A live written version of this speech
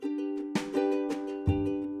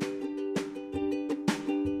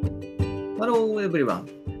Hello everyone.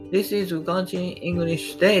 This is Ganchin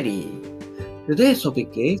English Daily. Today's topic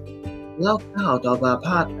is locked out of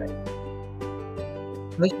apartment.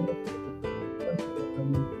 最初の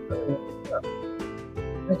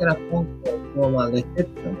それからコンセプトはレセ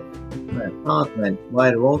プションです。apartment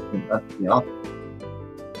while walking at the office.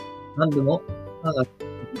 何でも、ただ、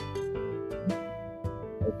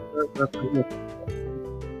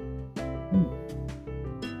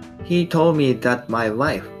He told me that my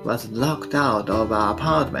wife was locked out of our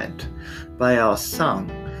apartment by our son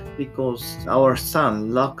because our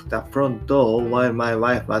son locked the front door while my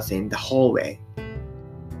wife was in the hallway.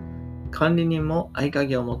 管理人も合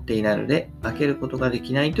鍵を持っていないので開けることがで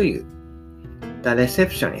きないという。The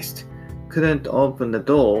receptionist couldn't open the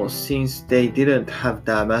door since they didn't have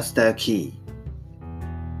the master key.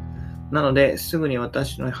 なのですぐに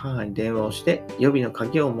私の母に電話をして予備の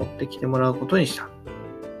鍵を持ってきてもらうことにした。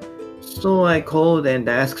So I called and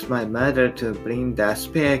asked my mother to bring the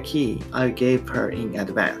spare key I gave her in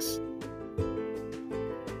advance.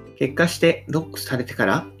 結果してロックされてか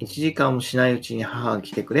ら1時間もしないうちに母が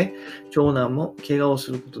来てくれ、長男も怪我を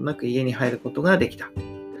することなく家に入ることができた。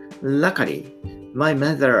Luckily, my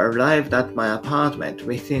mother arrived at my apartment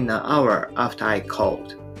within an hour after I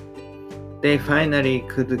called. They finally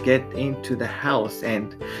could get into the house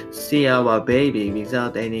and see our baby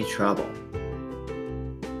without any trouble.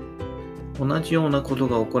同じようなこと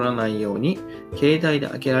が起こらないように、携帯で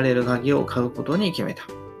開けられる鍵を買うことに決めた。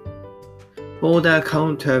For the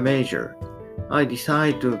countermeasure, I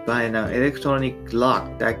decided to buy an electronic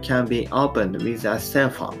lock that can be opened with a cell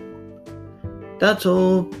phone. That's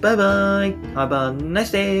all. Bye bye. Have a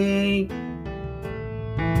nice day.